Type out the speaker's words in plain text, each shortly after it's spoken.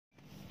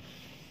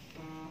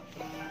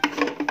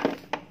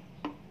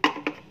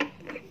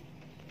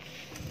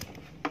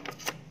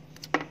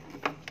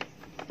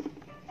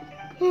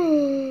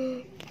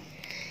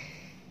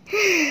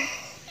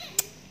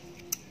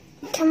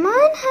Come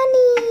on,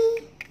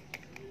 honey.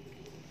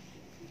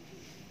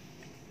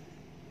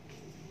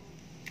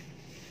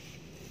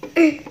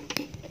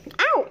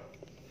 Ow!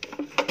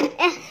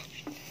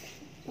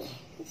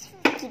 It's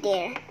funky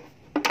there.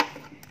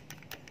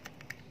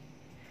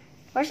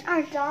 Where's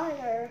our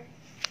daughter?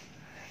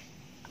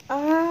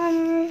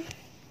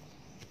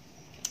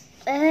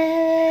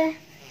 There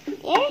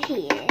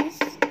he is.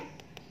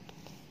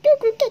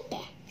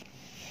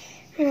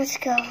 Let's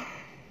go.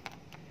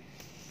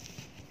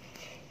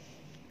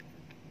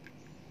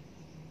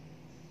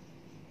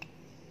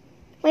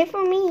 Wait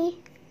for me.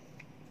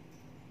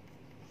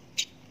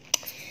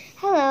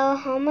 Hello,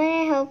 how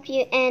may I help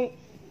you? And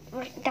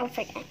don't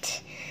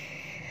forget.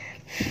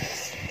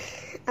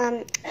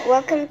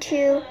 Welcome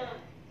to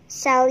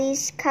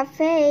Sally's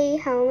Cafe.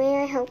 How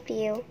may I help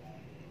you?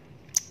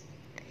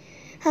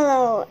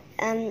 Hello,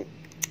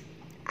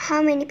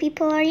 how many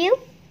people are you?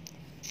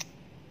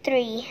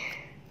 3.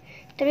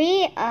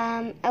 3,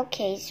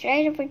 okay, it's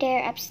right over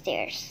there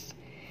upstairs.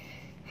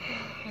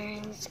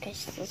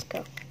 Let's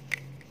go.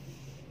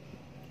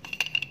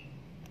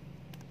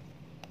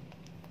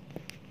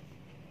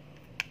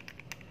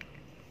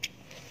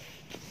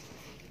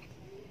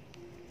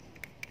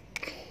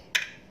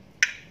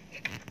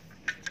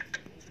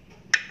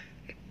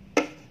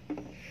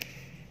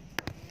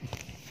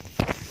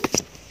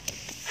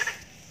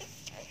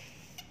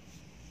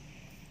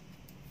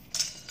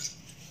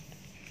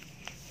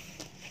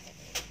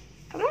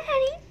 Come on,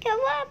 honey, go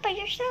up by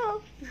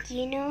yourself. Do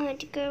you know how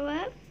to grow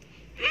up?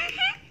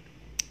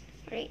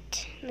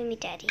 Great. Let me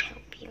daddy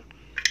help you.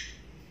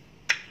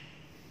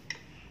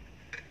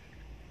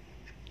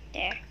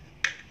 There.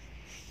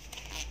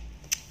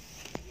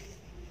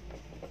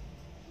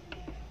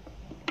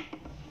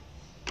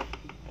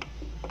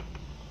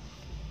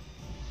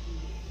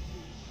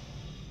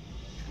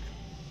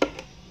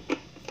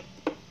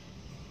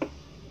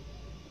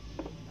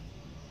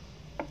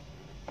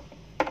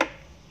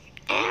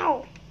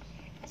 Ow!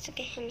 It's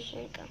okay, honey,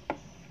 here you go.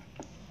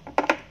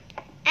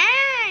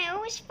 I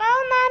always fall,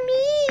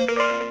 Mommy.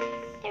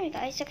 There we go,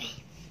 it's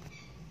okay.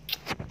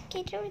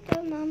 Okay, there we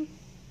go, Mom.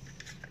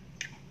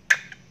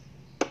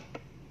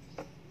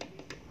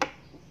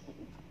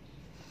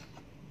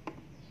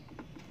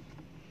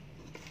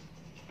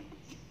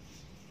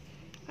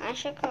 I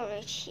should go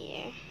right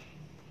here.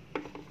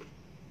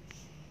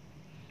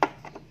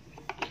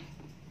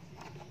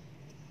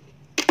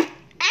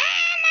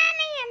 Ah,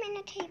 Mommy, I'm in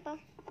the table.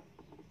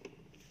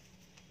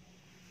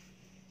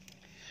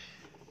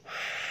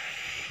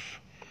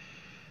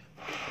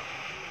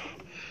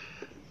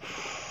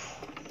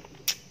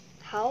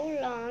 How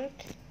long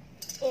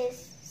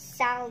is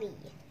Sally?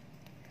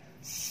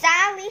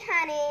 Sally,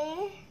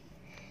 honey.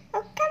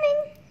 Oh, coming.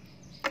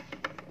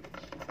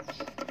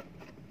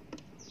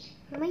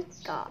 Oh my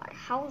God,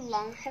 how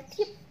long have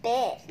you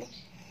been?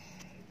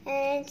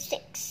 And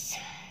 6.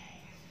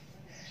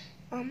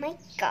 Oh my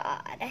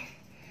God.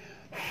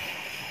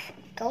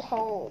 Go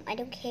home, I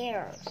don't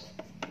care.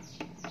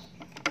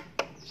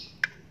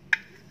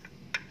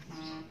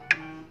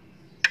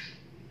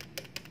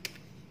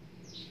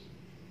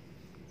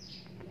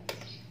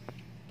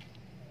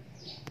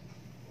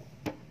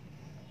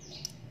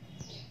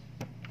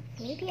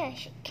 Maybe I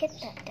should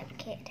kidnap that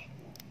kid.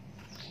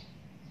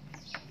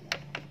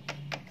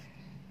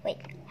 Wait.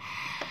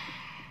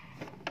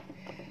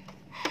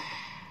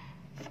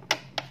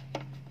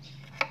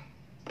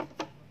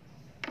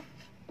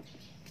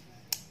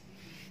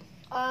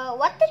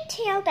 What the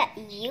tail that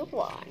you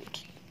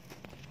want?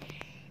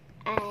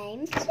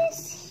 I'm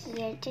just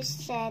here to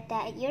say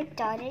that your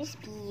daughter is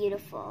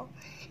beautiful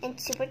and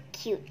super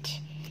cute.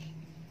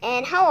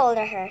 And how old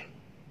are her?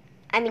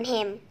 I mean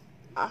him.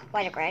 Oh,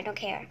 whatever, I don't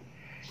care.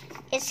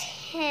 It's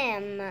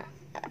him.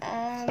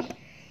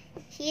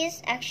 He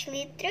is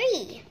actually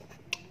 3.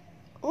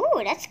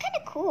 Ooh, that's kind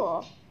of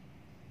cool.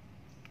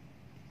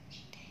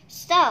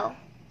 So,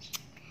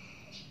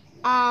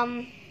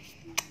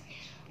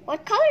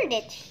 what color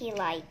did he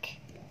like?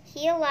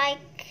 He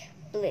liked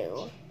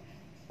blue.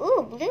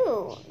 Ooh,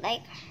 blue,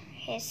 like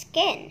his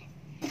skin.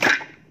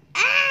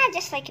 Ah,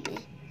 just like me.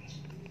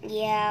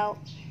 Yeah,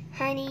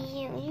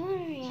 honey,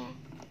 you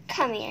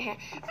come here.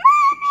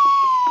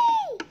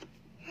 Mommy!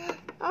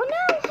 Oh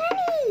no,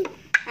 honey!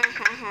 Ha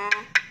ha ha.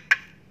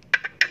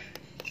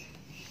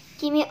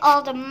 Give me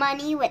all the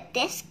money with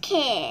this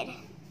kid.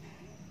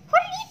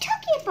 What are you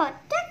talking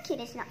about? That kid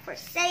is not for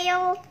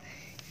sale.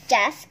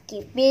 Just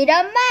give me the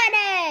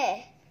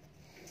money.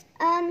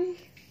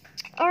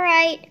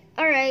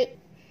 Alright.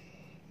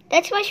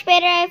 That's much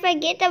better if I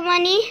get the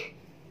money.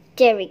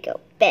 There we go,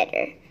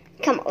 better.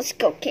 Come on, let's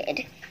go,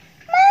 kid.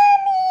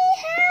 Mommy,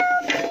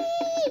 help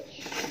me!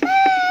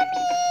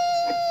 Mommy!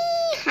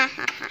 Ha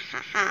ha ha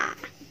ha ha.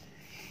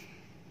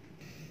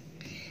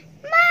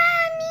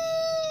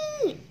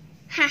 Mommy!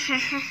 Ha ha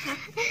ha ha.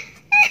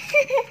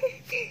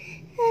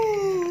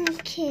 Oh,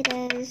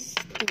 kiddos.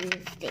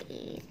 these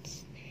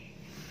days.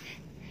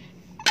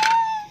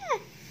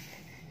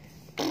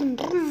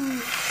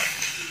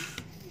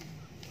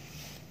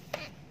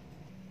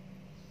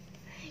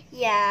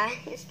 Yeah,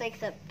 it's like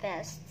the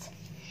best.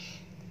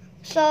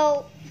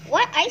 So,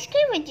 what ice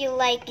cream would you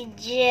like,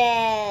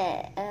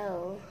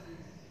 Oh.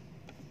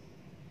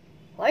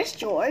 Where's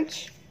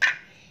George?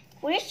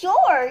 Where's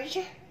George?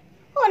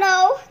 Oh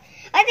no,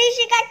 I think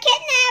she got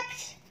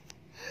kidnapped.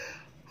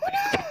 Oh no,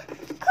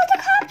 call the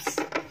cops.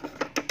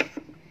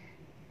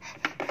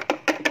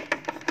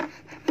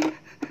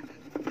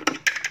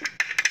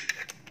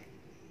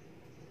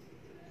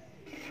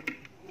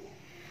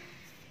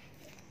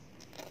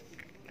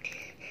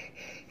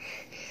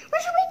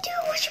 What should we do?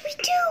 What should we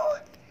do?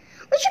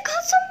 We should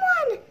call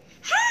someone.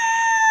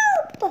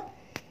 Help!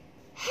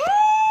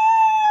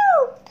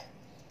 Help!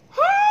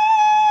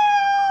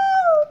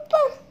 Help!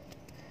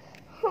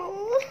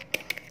 Oh.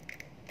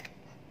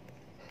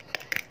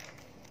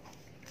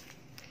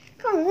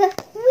 Come on,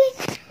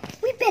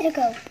 we better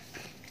go.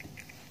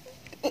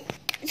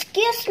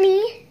 Excuse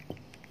me.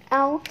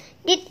 Oh,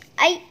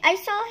 I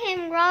saw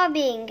him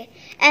robbing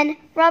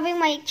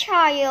my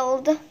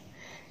child.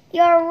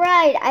 You're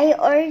right. I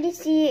already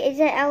see it's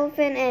an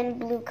elephant in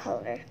blue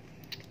color.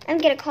 I'm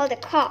gonna call the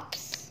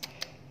cops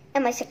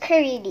and my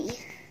security.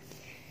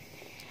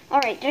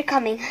 Alright, they're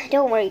coming.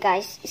 Don't worry,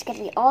 guys. It's gonna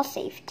be all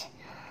saved.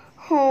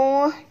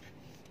 Oh,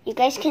 you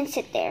guys can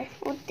sit there.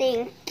 Oh,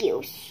 thank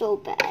you. So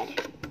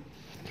bad.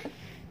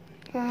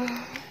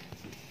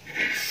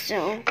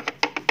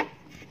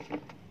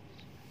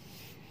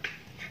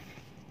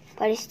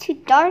 But it's too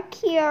dark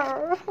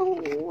here.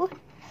 Oh.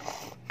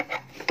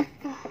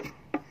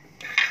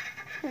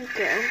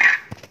 Okay.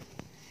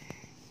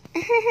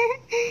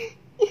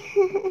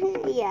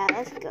 Yeah,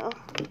 let's go.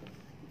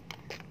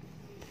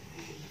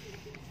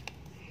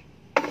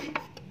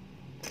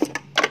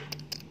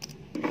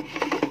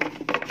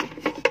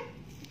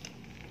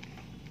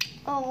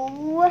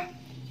 Oh,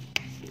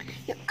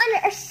 you're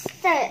under arrest,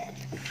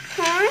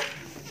 huh?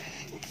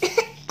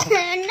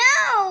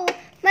 No,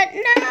 but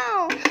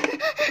no.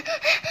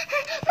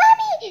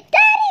 Mommy,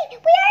 Daddy,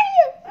 where are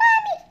you?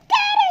 Mommy,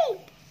 Daddy.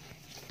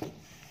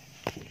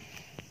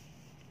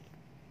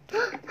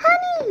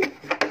 Honey!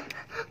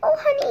 Oh,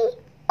 honey.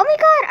 Oh my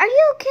God, are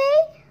you okay?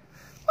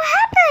 What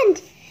happened?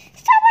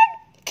 Someone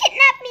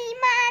kidnapped me,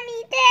 Mommy,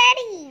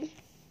 Daddy.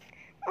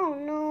 Oh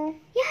no.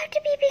 You have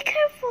to be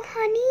careful,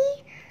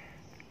 honey.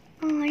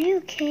 Oh, are you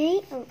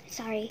okay? Oh,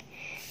 sorry.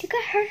 You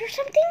got hurt or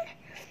something?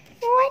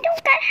 No, I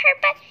don't got hurt,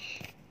 but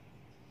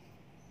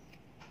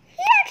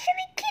he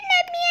actually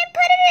kidnapped me and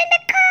put it in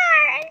the car.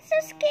 I'm so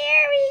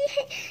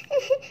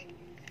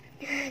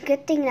scary.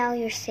 Good thing now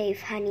you're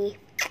safe, honey.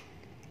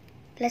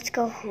 Let's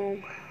go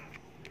home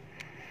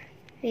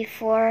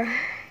before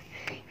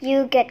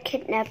you get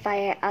kidnapped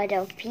by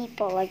other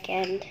people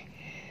again.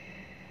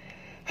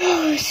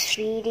 Oh,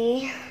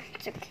 sweetie,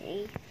 it's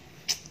okay.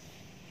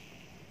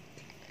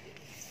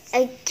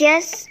 I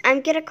guess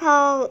I'm gonna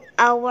call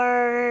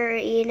our,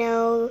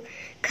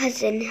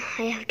 cousin.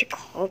 I have to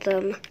call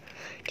them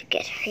to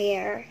get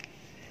here.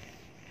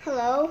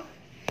 Hello?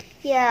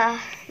 Yeah,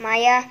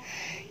 Maya,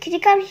 can you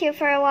come here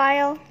for a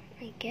while?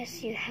 I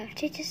guess you have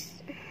to just...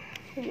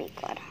 Oh my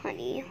God,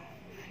 honey.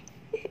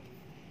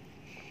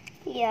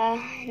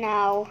 Yeah,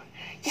 now.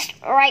 Just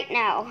right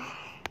now.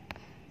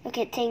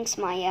 Okay, thanks,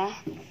 Maya.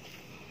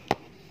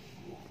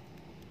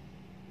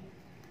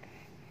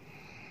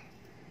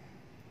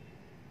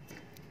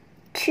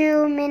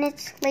 Two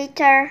minutes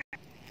later.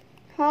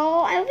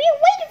 Oh, I've been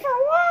waiting for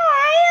a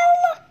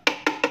while.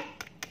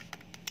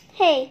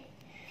 Hey.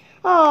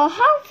 Oh,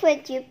 how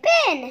have you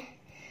been?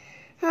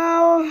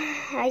 Oh,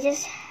 I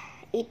just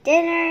eat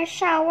dinner,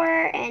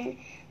 shower, and a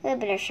little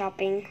bit of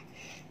shopping.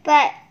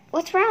 But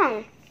what's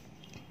wrong?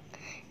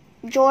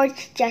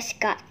 George just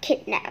got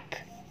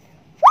kidnapped.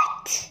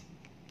 What?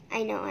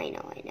 I know.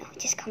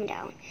 Just calm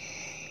down.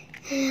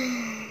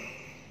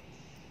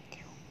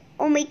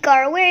 Oh my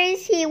God, where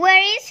is he?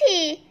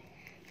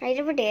 Right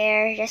over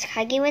there, just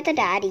hugging with the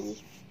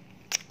daddy.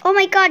 Oh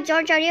my God,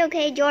 George, are you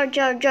okay? George,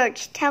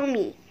 tell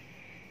me.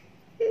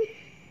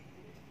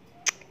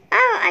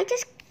 Oh, I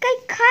just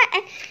got caught.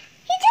 He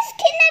just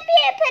kidnapped me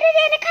and put it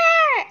in the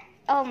car.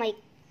 Oh my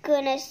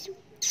goodness.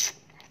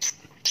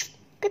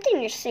 Good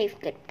thing you're safe,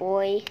 good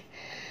boy.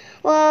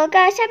 Well,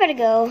 guys, I better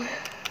go.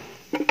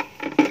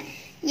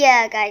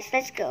 Yeah, guys,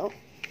 let's go.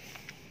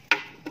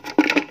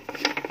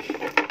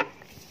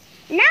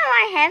 Now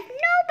I have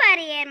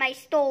nobody in my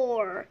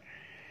store.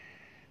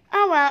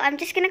 Oh well, I'm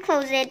just gonna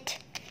close it.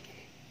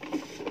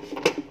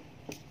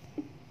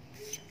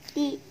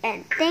 The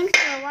end. Thanks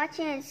for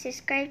watching and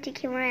subscribe to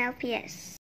Kimura LPS.